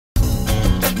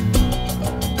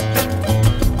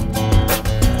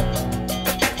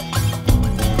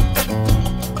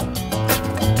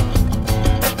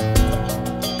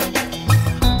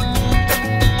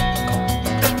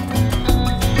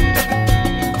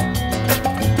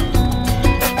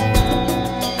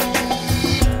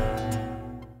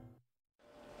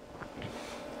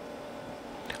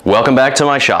Welcome back to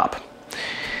my shop.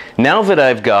 Now that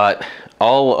I've got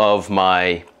all of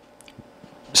my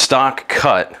stock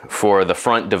cut for the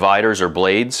front dividers or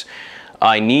blades,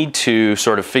 I need to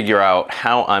sort of figure out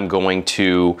how I'm going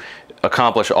to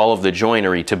accomplish all of the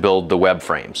joinery to build the web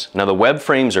frames. Now the web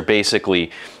frames are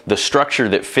basically the structure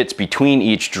that fits between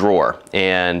each drawer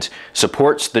and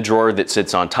supports the drawer that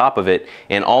sits on top of it,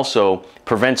 and also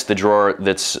prevents the drawer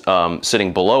that's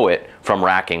sitting below it from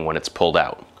racking when it's pulled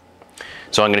out.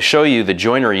 So I'm going to show you the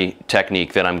joinery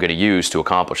technique that I'm going to use to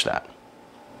accomplish that.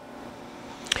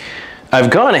 I've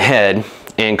gone ahead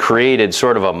and created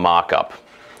sort of a mock-up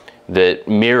that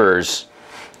mirrors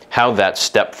how that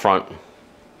step front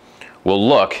will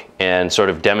look and sort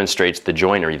of demonstrates the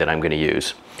joinery that I'm going to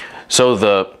use. So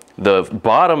the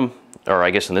bottom, or I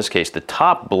guess in this case the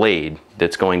top blade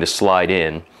that's going to slide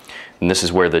in, and this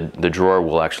is where the drawer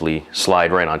will actually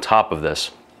slide right on top of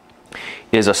this,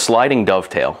 is a sliding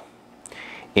dovetail.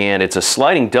 And it's a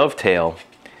sliding dovetail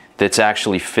that's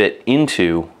actually fit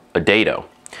into a dado.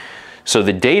 So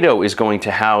the dado is going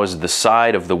to house the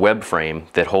side of the web frame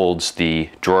that holds the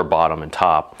drawer bottom and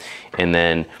top, and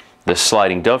then the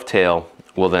sliding dovetail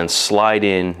will then slide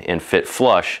in and fit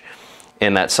flush,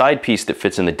 and that side piece that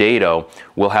fits in the dado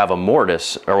will have a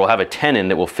mortise, or will have a tenon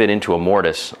that will fit into a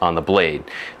mortise on the blade.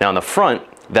 Now in the front,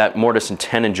 that mortise and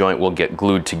tenon joint will get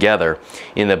glued together.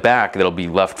 In the back, that'll be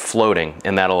left floating,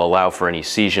 and that'll allow for any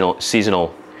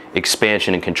seasonal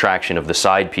expansion and contraction of the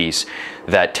side piece.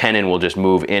 That tenon will just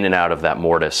move in and out of that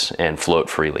mortise and float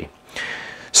freely.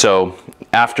 So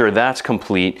after that's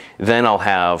complete, then I'll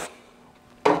have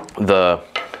the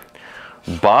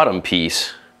bottom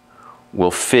piece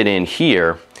will fit in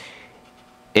here,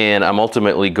 and I'm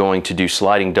ultimately going to do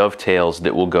sliding dovetails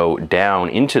that will go down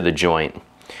into the joint,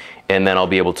 and then I'll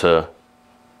be able to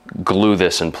glue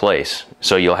this in place.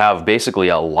 So you'll have basically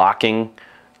a locking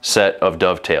set of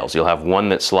dovetails. You'll have one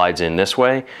that slides in this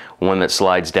way, one that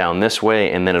slides down this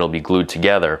way, and then it'll be glued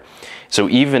together. So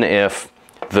even if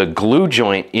the glue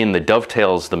joint in the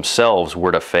dovetails themselves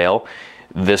were to fail,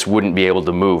 this wouldn't be able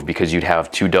to move because you'd have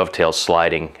two dovetails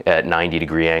sliding at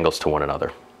 90-degree angles to one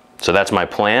another. So that's my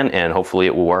plan, and hopefully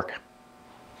it will work.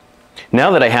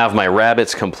 Now that I have my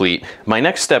rabbets complete, my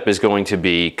next step is going to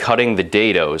be cutting the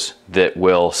dados that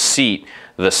will seat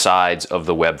the sides of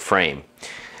the web frame.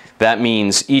 That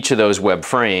means each of those web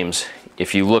frames,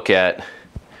 if you look at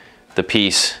the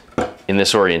piece in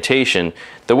this orientation,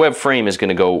 the web frame is going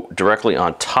to go directly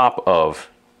on top of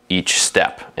each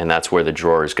step, and that's where the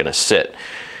drawer is going to sit.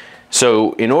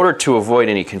 So in order to avoid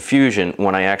any confusion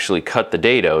when I actually cut the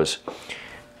dados,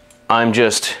 I'm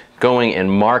just going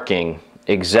and marking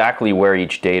exactly where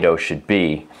each dado should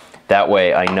be. That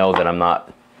way I know that I'm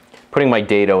not putting my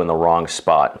dado in the wrong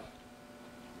spot.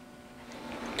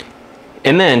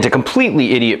 And then to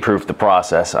completely idiot-proof the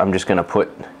process, I'm just going to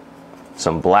put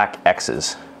some black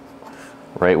X's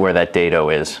right where that dado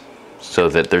is, so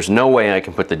that there's no way I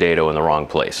can put the dado in the wrong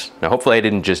place. Now hopefully I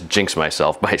didn't just jinx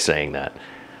myself by saying that.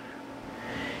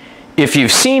 If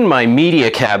you've seen my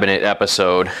media cabinet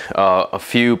episode a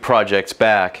few projects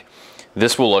back,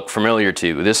 this will look familiar to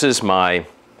you. This is my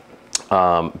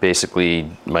basically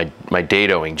my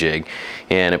dadoing jig,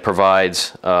 and it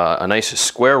provides a nice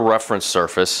square reference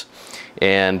surface,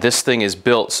 and this thing is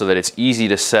built so that it's easy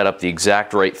to set up the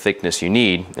exact right thickness you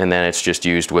need, and then it's just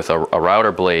used with a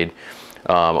router blade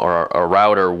or a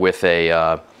router with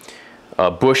a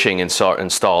bushing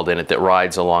installed in it that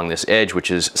rides along this edge,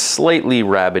 which is slightly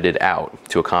rabbeted out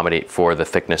to accommodate for the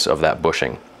thickness of that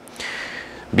bushing.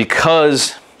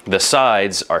 Because the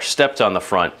sides are stepped on the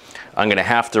front, I'm going to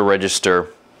have to register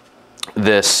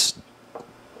this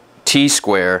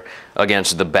T-square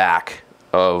against the back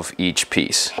of each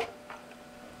piece.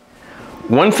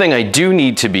 One thing I do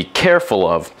need to be careful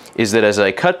of is that as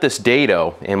I cut this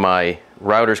dado, and my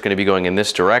router is going to be going in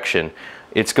this direction,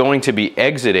 it's going to be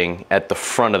exiting at the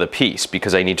front of the piece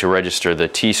because I need to register the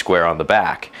T-square on the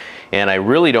back. And I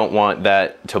really don't want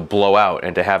that to blow out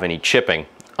and to have any chipping,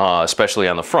 especially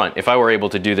on the front. If I were able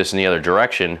to do this in the other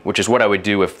direction, which is what I would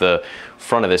do if the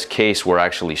front of this case were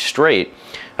actually straight,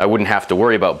 I wouldn't have to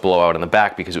worry about blowout in the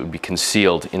back because it would be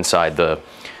concealed inside the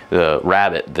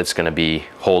rabbet that's going to be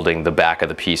holding the back of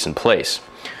the piece in place.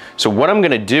 So what I'm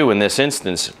going to do in this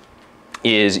instance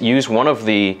is use one of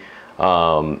the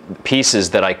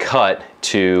pieces that I cut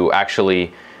to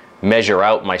actually measure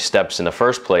out my steps in the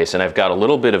first place, and I've got a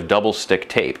little bit of double stick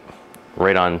tape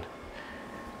right on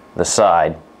the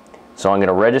side. So I'm going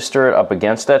to register it up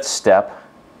against that step,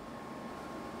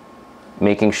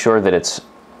 making sure that it's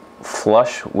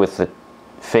flush with the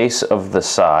face of the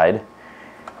side,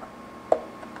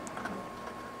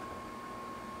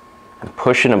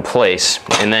 push it in place,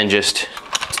 and then just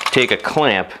take a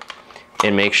clamp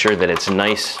and make sure that it's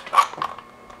nice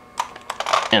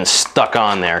and stuck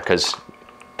on there, because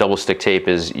double stick tape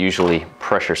is usually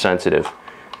pressure sensitive.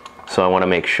 So I want to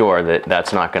make sure that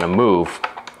that's not going to move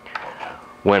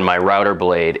when my router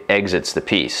blade exits the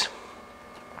piece.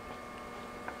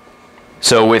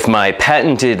 So with my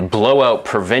patented blowout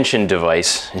prevention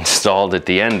device installed at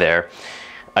the end there,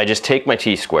 I just take my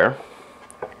T-square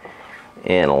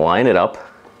and line it up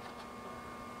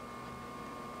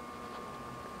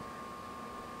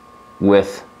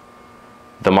with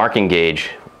the marking gauge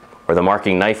or the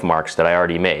marking knife marks that I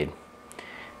already made.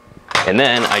 And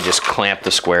then I just clamp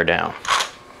the square down.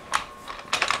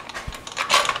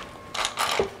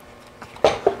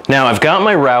 Now I've got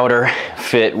my router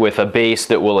fit with a base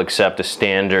that will accept a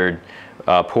standard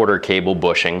Porter cable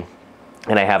bushing,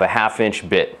 and I have a 1/2 inch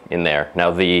bit in there.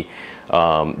 Now the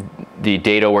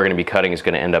dado we're going to be cutting is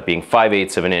going to end up being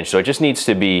 5/8 of an inch, so it just needs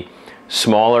to be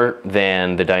smaller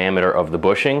than the diameter of the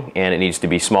bushing, and it needs to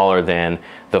be smaller than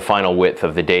the final width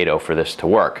of the dado for this to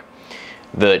work.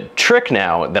 The trick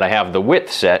now that I have the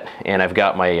width set and I've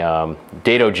got my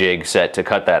dado jig set to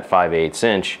cut that 5/8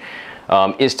 inch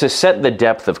is to set the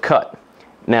depth of cut.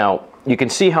 Now you can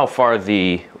see how far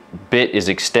the bit is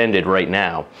extended right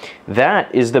now.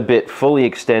 That is the bit fully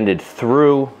extended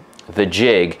through the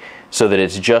jig so that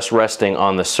it's just resting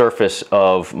on the surface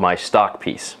of my stock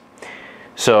piece.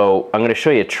 So I'm going to show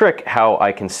you a trick how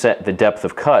I can set the depth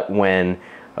of cut when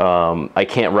I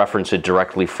can't reference it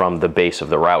directly from the base of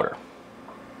the router.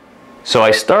 So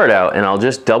I start out and I'll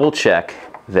just double check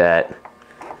that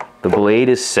the blade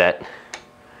is set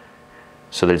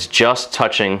so that it's just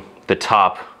touching the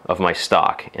top of my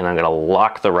stock, and I'm going to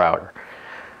lock the router.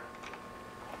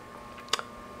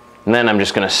 And then I'm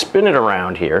just going to spin it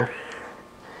around here,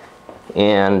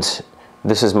 and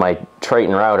this is my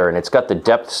Triton router, and it's got the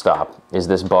depth stop is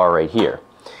this bar right here.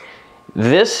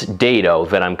 This dado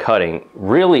that I'm cutting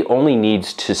really only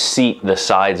needs to seat the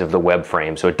sides of the web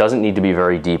frame, so it doesn't need to be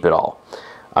very deep at all.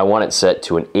 I want it set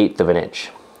to 1/8 of an inch.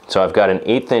 So I've got an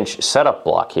 1/8 inch setup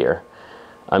block here.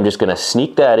 I'm just going to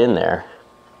sneak that in there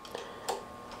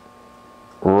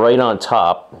right on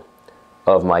top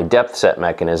of my depth set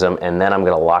mechanism, and then I'm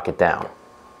going to lock it down.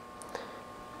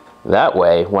 That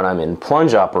way, when I'm in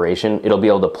plunge operation, it'll be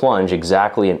able to plunge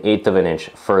exactly 1/8 of an inch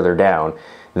further down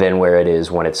than where it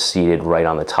is when it's seated right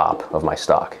on the top of my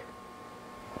stock.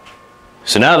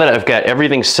 So now that I've got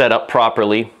everything set up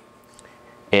properly,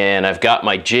 and I've got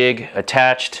my jig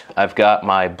attached, I've got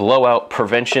my blowout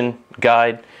prevention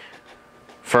guide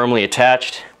firmly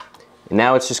attached, and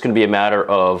now it's just going to be a matter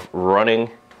of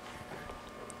running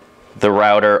the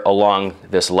router along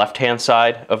this left-hand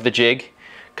side of the jig,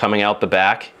 coming out the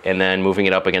back, and then moving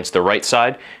it up against the right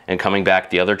side and coming back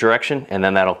the other direction, and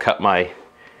then that'll cut my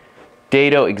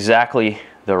dado exactly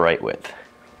the right width.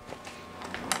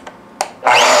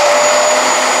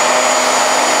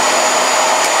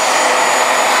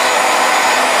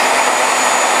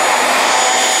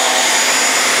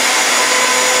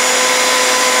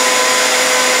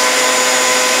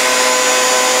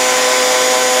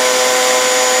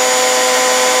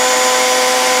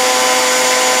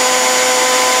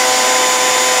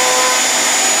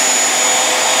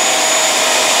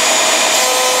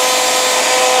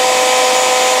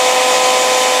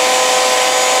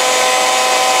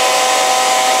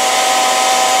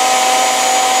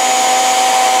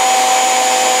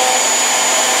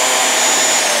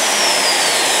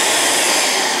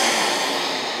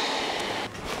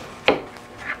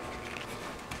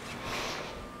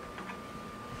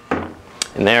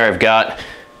 And there I've got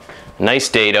a nice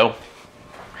dado.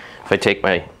 If I take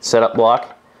my setup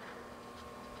block,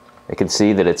 I can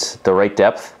see that it's the right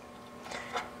depth.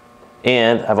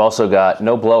 And I've also got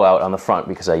no blowout on the front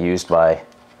because I used my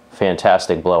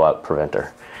fantastic blowout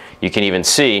preventer. You can even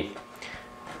see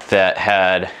that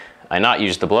had I not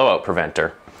used the blowout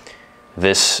preventer,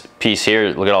 this piece here,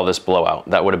 look at all this blowout.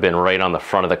 That would have been right on the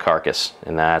front of the carcass,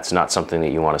 and that's not something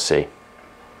that you want to see.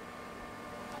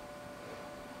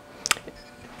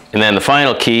 And then the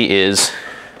final key is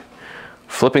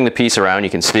flipping the piece around. You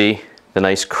can see the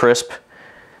nice crisp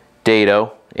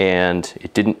dado, and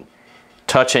it didn't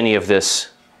touch any of this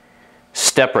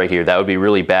step right here. That would be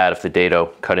really bad if the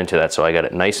dado cut into that, so I got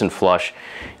it nice and flush.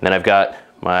 And then I've got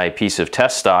my piece of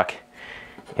test stock,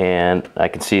 and I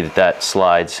can see that that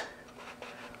slides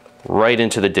right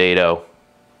into the dado.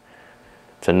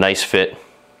 It's a nice fit.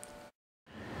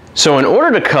 So in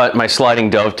order to cut my sliding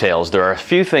dovetails, there are a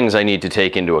few things I need to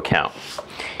take into account.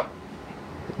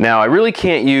 Now I really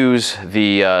can't use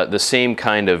the same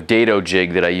kind of dado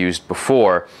jig that I used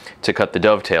before to cut the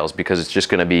dovetails, because it's just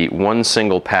going to be one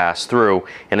single pass through,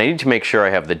 and I need to make sure I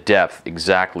have the depth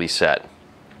exactly set.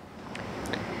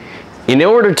 In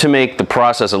order to make the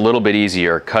process a little bit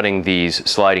easier cutting these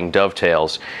sliding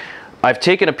dovetails, I've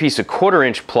taken a piece of 1/4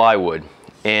 inch plywood,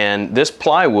 and this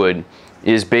plywood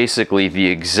is basically the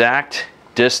exact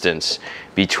distance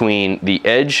between the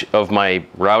edge of my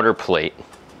router plate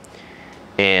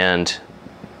and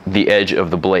the edge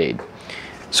of the blade.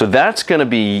 So that's going to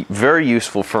be very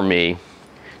useful for me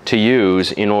to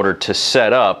use in order to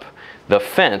set up the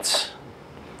fence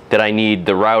that I need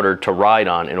the router to ride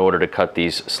on in order to cut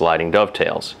these sliding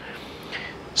dovetails.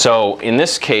 So in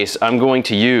this case, I'm going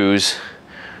to use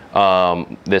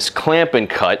this clamp and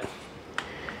cut,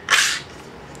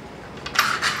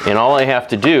 and all I have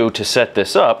to do to set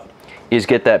this up is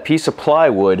get that piece of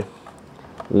plywood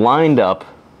lined up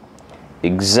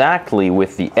exactly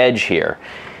with the edge here.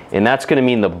 And that's going to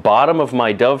mean the bottom of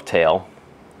my dovetail,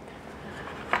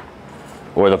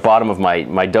 or the bottom of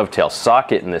my dovetail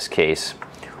socket in this case,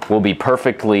 will be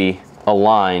perfectly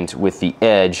aligned with the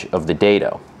edge of the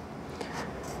dado.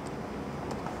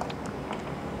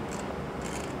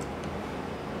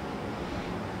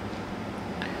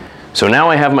 So now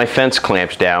I have my fence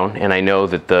clamped down, and I know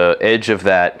that the edge of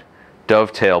that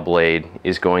dovetail blade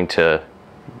is going to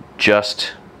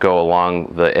just go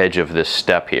along the edge of this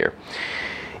step here.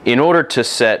 In order to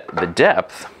set the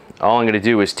depth, all I'm going to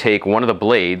do is take one of the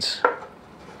blades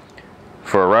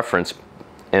for a reference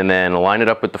and then line it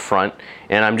up with the front,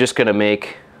 and I'm just going to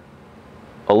make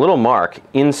a little mark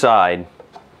inside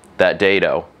that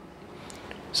dado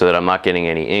so that I'm not getting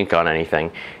any ink on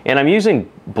anything. And I'm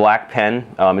using black pen,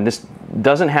 and this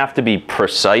doesn't have to be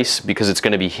precise because it's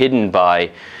going to be hidden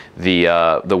by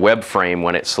the web frame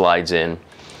when it slides in.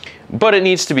 But it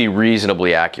needs to be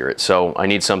reasonably accurate, so I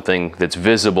need something that's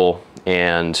visible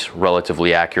and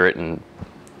relatively accurate, and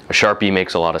a Sharpie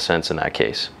makes a lot of sense in that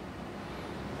case.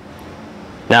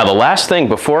 Now the last thing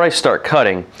before I start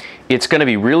cutting, it's going to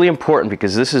be really important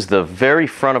because this is the very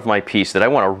front of my piece that I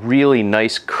want a really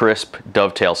nice crisp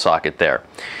dovetail socket there.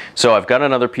 So I've got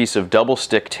another piece of double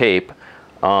stick tape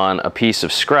on a piece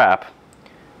of scrap,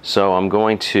 so I'm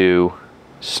going to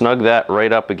snug that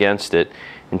right up against it.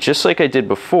 And just like I did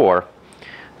before,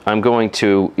 I'm going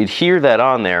to adhere that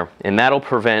on there, and that'll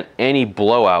prevent any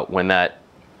blowout when that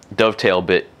dovetail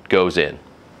bit goes in.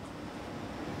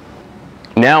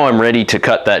 Now I'm ready to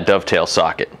cut that dovetail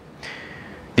socket.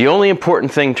 The only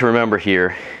important thing to remember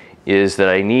here is that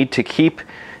I need to keep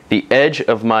the edge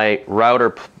of my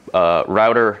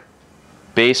router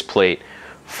base plate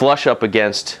flush up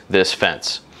against this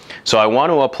fence. So I want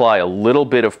to apply a little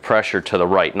bit of pressure to the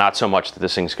right, not so much that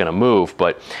this thing's going to move,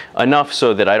 but enough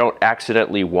so that I don't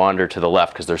accidentally wander to the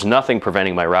left, because there's nothing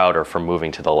preventing my router from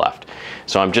moving to the left.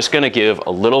 So I'm just going to give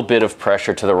a little bit of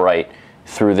pressure to the right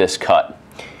through this cut.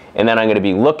 And then I'm going to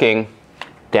be looking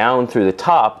down through the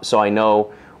top so I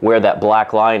know where that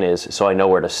black line is, so I know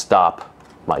where to stop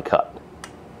my cut.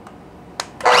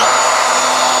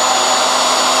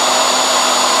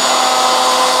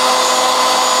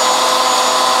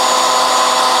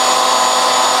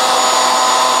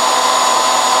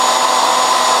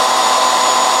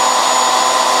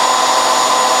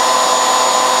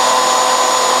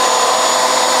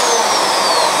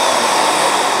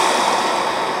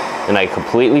 And I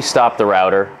completely stop the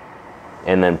router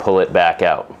and then pull it back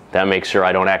out. That makes sure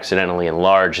I don't accidentally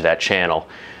enlarge that channel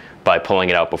by pulling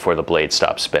it out before the blade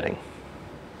stops spinning.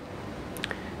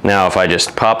 Now if I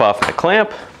just pop off my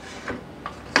clamp,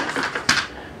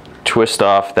 twist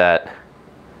off that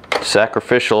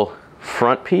sacrificial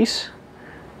front piece,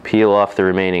 peel off the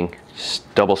remaining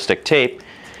double stick tape,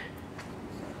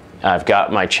 I've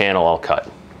got my channel all cut.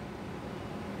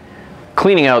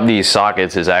 Cleaning out these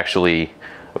sockets is actually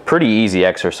a pretty easy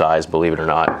exercise, believe it or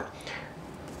not.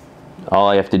 All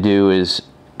I have to do is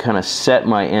kind of set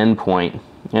my end point,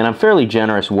 and I'm fairly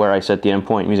generous where I set the end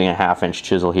point. I'm using a 1/2 inch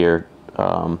chisel here,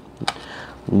 a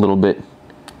little bit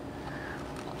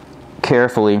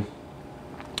carefully,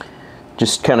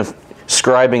 just kind of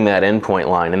scribing that end point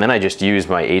line, and then I just use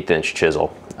my 1/8 inch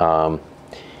chisel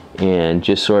and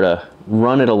just sort of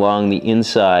run it along the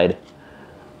inside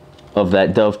of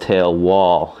that dovetail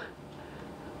wall,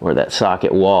 or that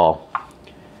socket wall,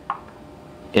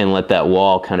 and let that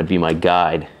wall kind of be my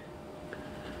guide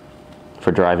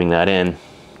for driving that in.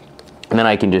 And then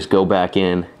I can just go back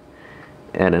in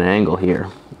at an angle here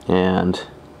and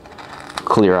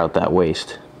clear out that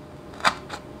waste.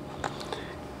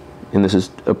 And this is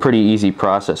a pretty easy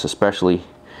process, especially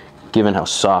given how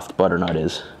soft butternut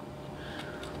is.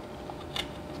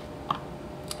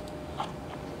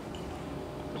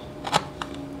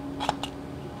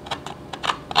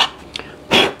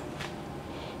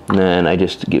 And then I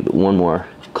just give it one more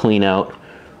clean out,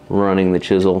 running the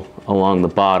chisel along the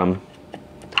bottom,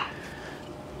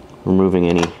 removing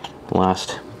any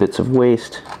last bits of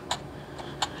waste.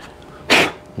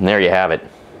 And there you have it,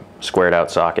 squared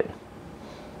out socket.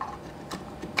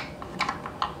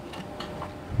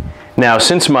 Now,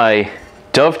 since my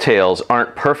dovetails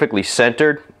aren't perfectly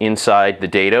centered inside the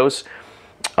dados,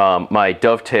 my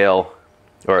dovetail,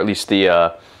 or at least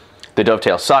the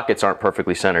dovetail sockets aren't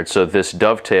perfectly centered, so this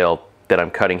dovetail that I'm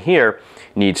cutting here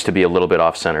needs to be a little bit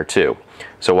off center too.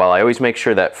 So while I always make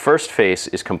sure that first face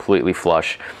is completely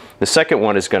flush, the second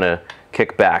one is going to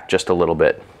kick back just a little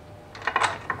bit.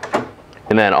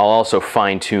 And then I'll also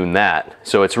fine tune that.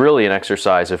 So it's really an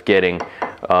exercise of getting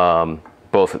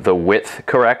both the width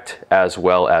correct as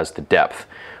well as the depth.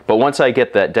 But once I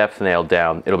get that depth nailed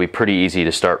down, it'll be pretty easy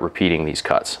to start repeating these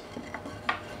cuts.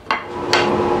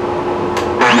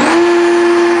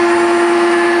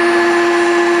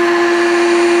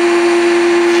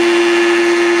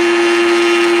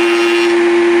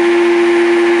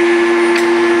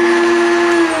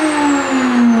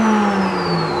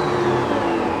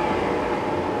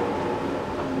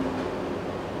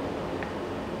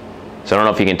 So I don't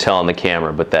know if you can tell on the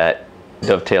camera, but that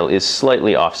dovetail is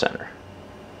slightly off center.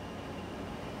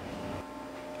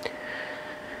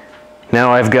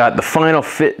 Now I've got the final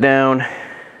fit down.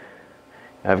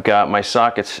 I've got my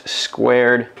sockets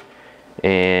squared,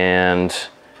 and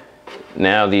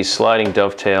now these sliding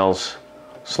dovetails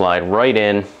slide right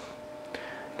in.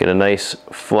 Get a nice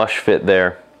flush fit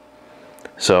there.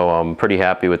 So I'm pretty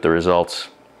happy with the results.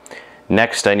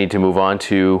 Next, I need to move on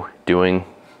to doing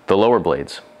the lower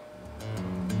blades.